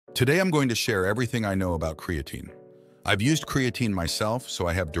Today I'm going to share everything I know about creatine. I've used creatine myself, so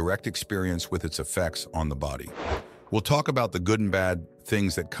I have direct experience with its effects on the body. We'll talk about the good and bad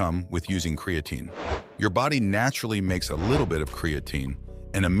things that come with using creatine. Your body naturally makes a little bit of creatine,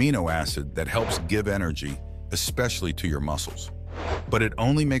 an amino acid that helps give energy, especially to your muscles. But it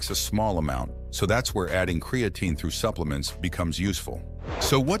only makes a small amount, so that's where adding creatine through supplements becomes useful.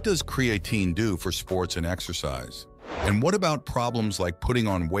 So what does creatine do for sports and exercise? And what about problems like putting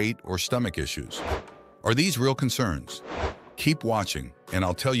on weight or stomach issues? Are these real concerns? Keep watching, and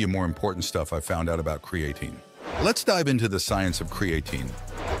I'll tell you more important stuff I found out about creatine. Let's dive into the science of creatine.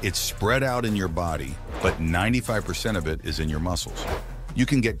 It's spread out in your body, but 95% of it is in your muscles. You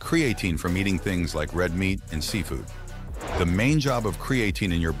can get creatine from eating things like red meat and seafood. The main job of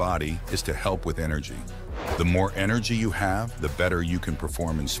creatine in your body is to help with energy. The more energy you have, the better you can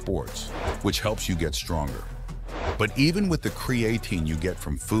perform in sports, which helps you get stronger. But even with the creatine you get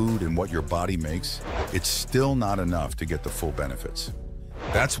from food and what your body makes, it's still not enough to get the full benefits.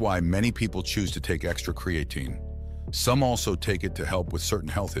 That's why many people choose to take extra creatine. Some also take it to help with certain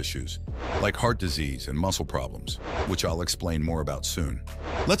health issues, like heart disease and muscle problems, which I'll explain more about soon.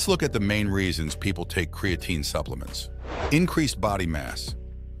 Let's look at the main reasons people take creatine supplements. Increased body mass.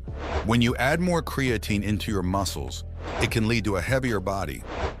 When you add more creatine into your muscles, it can lead to a heavier body,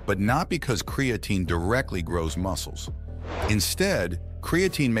 but not because creatine directly grows muscles. Instead,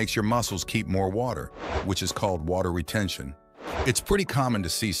 creatine makes your muscles keep more water, which is called water retention. It's pretty common to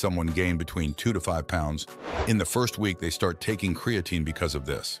see someone gain between 2 to 5 pounds. In the first week, they start taking creatine because of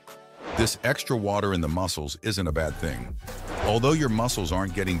this. This extra water in the muscles isn't a bad thing. Although your muscles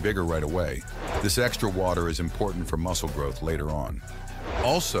aren't getting bigger right away, this extra water is important for muscle growth later on.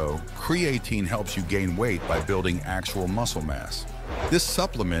 Also, creatine helps you gain weight by building actual muscle mass. This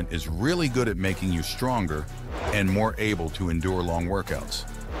supplement is really good at making you stronger and more able to endure long workouts.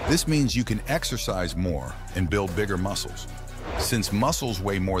 This means you can exercise more and build bigger muscles. Since muscles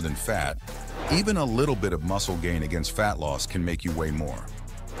weigh more than fat, even a little bit of muscle gain against fat loss can make you weigh more.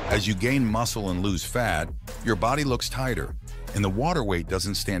 As you gain muscle and lose fat, your body looks tighter, and the water weight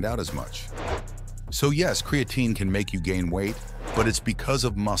doesn't stand out as much. So yes, creatine can make you gain weight, but it's because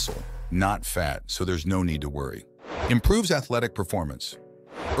of muscle, not fat, so there's no need to worry. Improves athletic performance.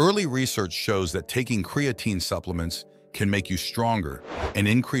 Early research shows that taking creatine supplements can make you stronger and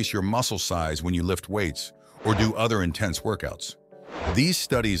increase your muscle size when you lift weights or do other intense workouts. These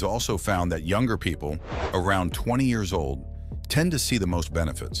studies also found that younger people, around 20 years old, tend to see the most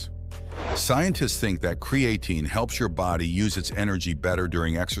benefits. Scientists think that creatine helps your body use its energy better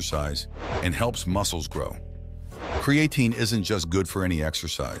during exercise and helps muscles grow. Creatine isn't just good for any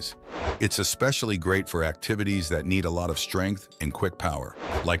exercise. It's especially great for activities that need a lot of strength and quick power,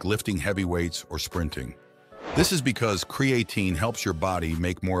 like lifting heavy weights or sprinting. This is because creatine helps your body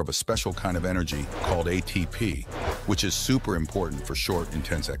make more of a special kind of energy called ATP, which is super important for short,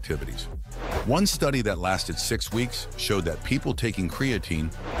 intense activities. One study that lasted 6 weeks showed that people taking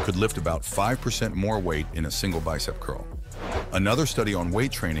creatine could lift about 5% more weight in a single bicep curl. Another study on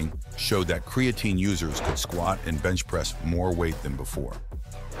weight training showed that creatine users could squat and bench press more weight than before.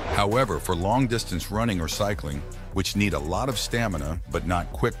 However, for long-distance running or cycling, which need a lot of stamina but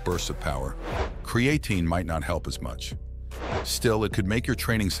not quick bursts of power, creatine might not help as much. Still, it could make your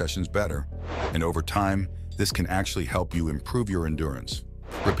training sessions better, and over time, this can actually help you improve your endurance.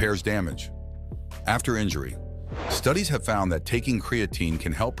 Repairs damage. After injury, studies have found that taking creatine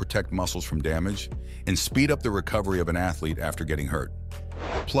can help protect muscles from damage and speed up the recovery of an athlete after getting hurt.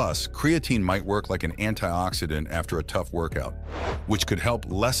 Plus, creatine might work like an antioxidant after a tough workout, which could help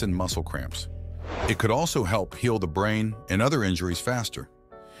lessen muscle cramps. It could also help heal the brain and other injuries faster.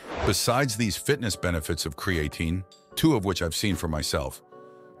 Besides these fitness benefits of creatine, 2 of which I've seen for myself,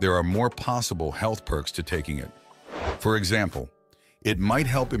 there are more possible health perks to taking it. For example, it might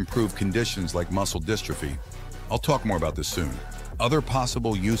help improve conditions like muscle dystrophy. I'll talk more about this soon. Other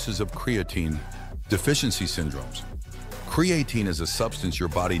possible uses of creatine: deficiency syndromes. Creatine is a substance your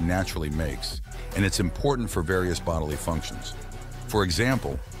body naturally makes, and it's important for various bodily functions. For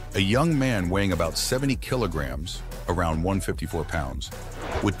example, a young man weighing about 70 kilograms, around 154 pounds,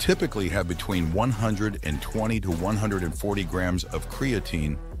 would typically have between 120 to 140 grams of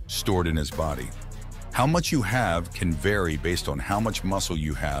creatine stored in his body. How much you have can vary based on how much muscle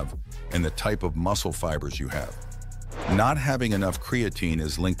you have and the type of muscle fibers you have. Not having enough creatine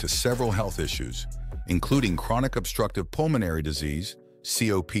is linked to several health issues, including chronic obstructive pulmonary disease,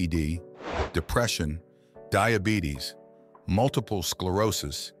 COPD, depression, diabetes, multiple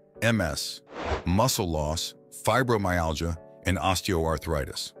sclerosis, MS, muscle loss, fibromyalgia, and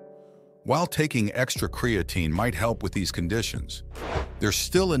osteoarthritis. While taking extra creatine might help with these conditions, There's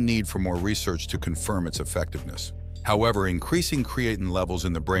still a need for more research to confirm its effectiveness. However, increasing creatine levels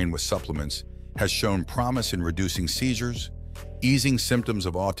in the brain with supplements has shown promise in reducing seizures, easing symptoms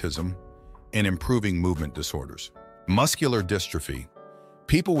of autism, and improving movement disorders. Muscular dystrophy.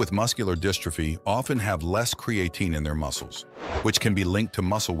 People with muscular dystrophy often have less creatine in their muscles, which can be linked to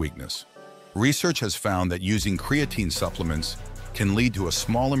muscle weakness. Research has found that using creatine supplements can lead to a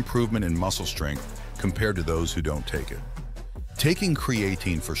small improvement in muscle strength compared to those who don't take it. Taking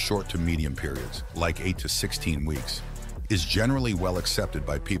creatine for short to medium periods, like 8 to 16 weeks, is generally well accepted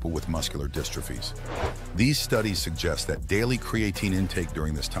by people with muscular dystrophies. These studies suggest that daily creatine intake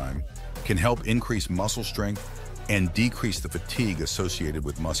during this time can help increase muscle strength and decrease the fatigue associated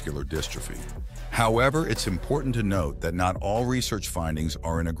with muscular dystrophy. However, it's important to note that not all research findings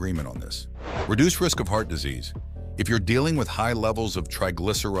are in agreement on this. Reduce risk of heart disease. If you're dealing with high levels of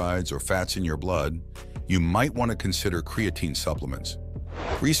triglycerides or fats in your blood, you might want to consider creatine supplements.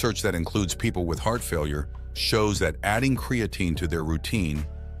 Research that includes people with heart failure shows that adding creatine to their routine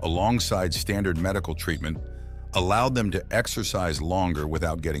alongside standard medical treatment allowed them to exercise longer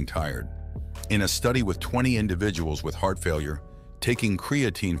without getting tired. In a study with 20 individuals with heart failure, taking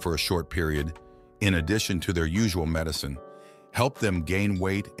creatine for a short period, in addition to their usual medicine, helped them gain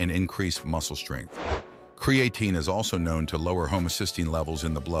weight and increase muscle strength. Creatine is also known to lower homocysteine levels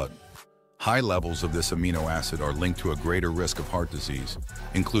in the blood. High levels of this amino acid are linked to a greater risk of heart disease,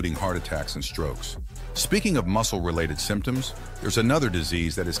 including heart attacks and strokes. Speaking of muscle-related symptoms, there's another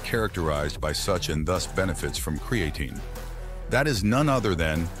disease that is characterized by such and thus benefits from creatine. That is none other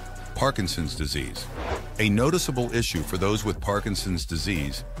than Parkinson's disease. A noticeable issue for those with Parkinson's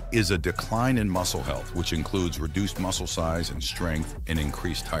disease is a decline in muscle health, which includes reduced muscle size and strength and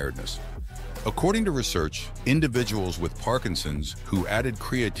increased tiredness. According to research, individuals with Parkinson's who added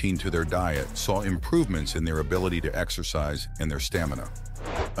creatine to their diet saw improvements in their ability to exercise and their stamina.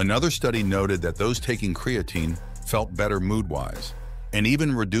 Another study noted that those taking creatine felt better mood-wise and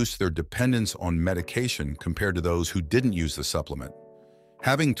even reduced their dependence on medication compared to those who didn't use the supplement.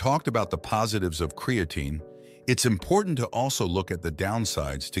 Having talked about the positives of creatine, it's important to also look at the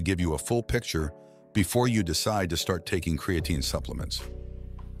downsides to give you a full picture before you decide to start taking creatine supplements.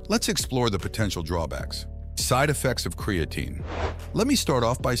 Let's explore the potential drawbacks. Side effects of creatine. Let me start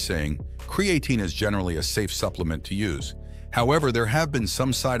off by saying creatine is generally a safe supplement to use. However, there have been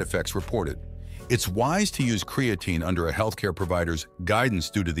some side effects reported. It's wise to use creatine under a healthcare provider's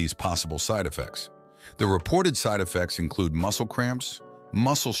guidance due to these possible side effects. The reported side effects include muscle cramps,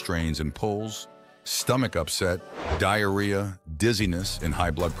 muscle strains and pulls, stomach upset, diarrhea, dizziness, and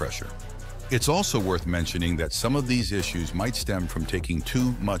high blood pressure. It's also worth mentioning that some of these issues might stem from taking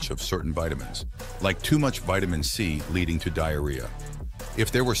too much of certain vitamins, like too much vitamin C leading to diarrhea.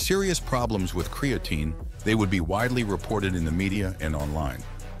 If there were serious problems with creatine, they would be widely reported in the media and online.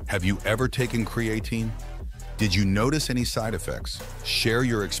 Have you ever taken creatine? Did you notice any side effects? Share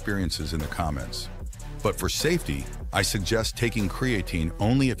your experiences in the comments. But for safety, I suggest taking creatine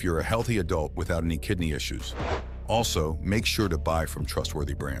only if you're a healthy adult without any kidney issues. Also, make sure to buy from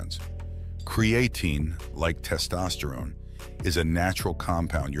trustworthy brands. Creatine, like testosterone, is a natural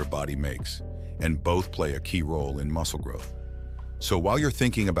compound your body makes, and both play a key role in muscle growth. So while you're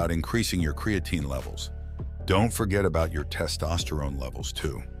thinking about increasing your creatine levels, don't forget about your testosterone levels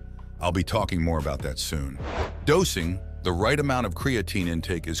too. I'll be talking more about that soon. Dosing, the right amount of creatine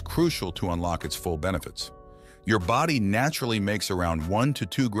intake is crucial to unlock its full benefits. Your body naturally makes around 1 to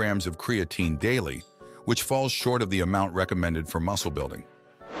 2 grams of creatine daily, which falls short of the amount recommended for muscle building.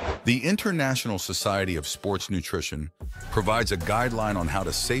 The International Society of Sports Nutrition provides a guideline on how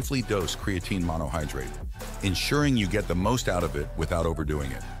to safely dose creatine monohydrate, ensuring you get the most out of it without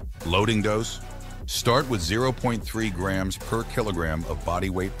overdoing it. Loading dose: start with 0.3 grams per kilogram of body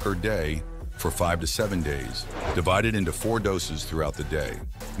weight per day for 5 to 7 days, divided into 4 doses throughout the day.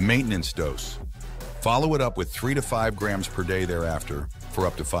 Maintenance dose: follow it up with 3 to 5 grams per day thereafter for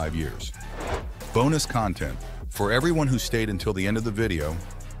up to 5 years. Bonus content: for everyone who stayed until the end of the video,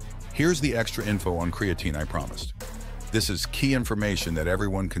 here's the extra info on creatine I promised. This is key information that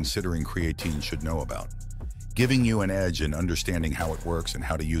everyone considering creatine should know about, giving you an edge in understanding how it works and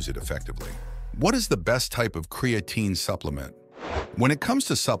how to use it effectively. What is the best type of creatine supplement? When it comes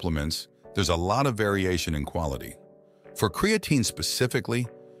to supplements, there's a lot of variation in quality. For creatine specifically,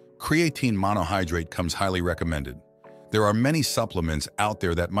 creatine monohydrate comes highly recommended. There are many supplements out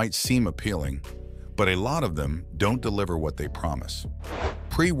there that might seem appealing, but a lot of them don't deliver what they promise.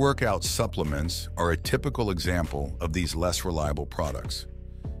 Pre-workout supplements are a typical example of these less reliable products.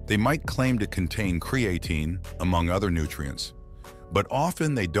 They might claim to contain creatine, among other nutrients, but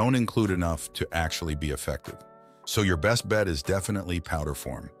often they don't include enough to actually be effective. So your best bet is definitely powder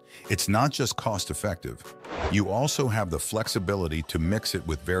form. It's not just cost-effective. You also have the flexibility to mix it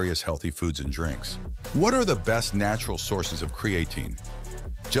with various healthy foods and drinks. What are the best natural sources of creatine?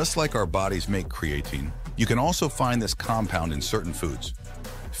 Just like our bodies make creatine, you can also find this compound in certain foods.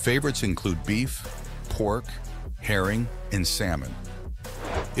 Favorites include beef, pork, herring, and salmon.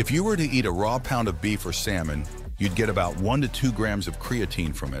 If you were to eat a raw pound of beef or salmon, you'd get about 1 to 2 grams of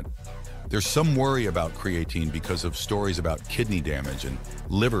creatine from it. There's some worry about creatine because of stories about kidney damage and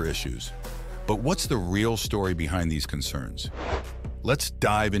liver issues. But what's the real story behind these concerns? Let's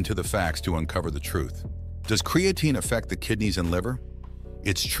dive into the facts to uncover the truth. Does creatine affect the kidneys and liver?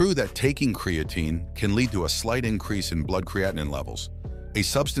 It's true that taking creatine can lead to a slight increase in blood creatinine levels, a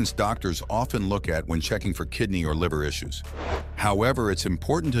substance doctors often look at when checking for kidney or liver issues. However, it's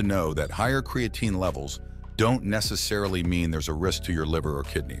important to know that higher creatine levels don't necessarily mean there's a risk to your liver or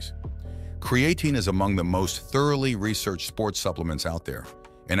kidneys. Creatine is among the most thoroughly researched sports supplements out there,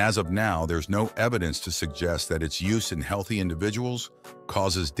 and as of now, there's no evidence to suggest that its use in healthy individuals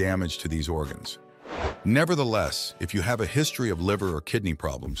causes damage to these organs. Nevertheless, if you have a history of liver or kidney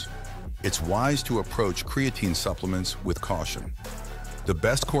problems, it's wise to approach creatine supplements with caution. The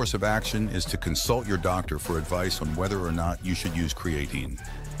best course of action is to consult your doctor for advice on whether or not you should use creatine.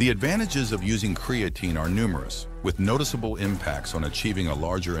 The advantages of using creatine are numerous, with noticeable impacts on achieving a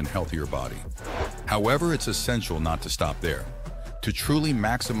larger and healthier body. However, it's essential not to stop there. To truly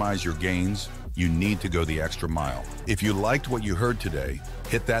maximize your gains, you need to go the extra mile. If you liked what you heard today,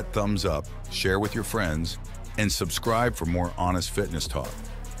 hit that thumbs up, share with your friends, and subscribe for more honest fitness talk.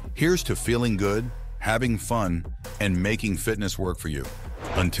 Here's to feeling good, having fun, and making fitness work for you.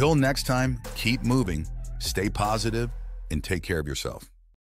 Until next time, keep moving, stay positive, and take care of yourself.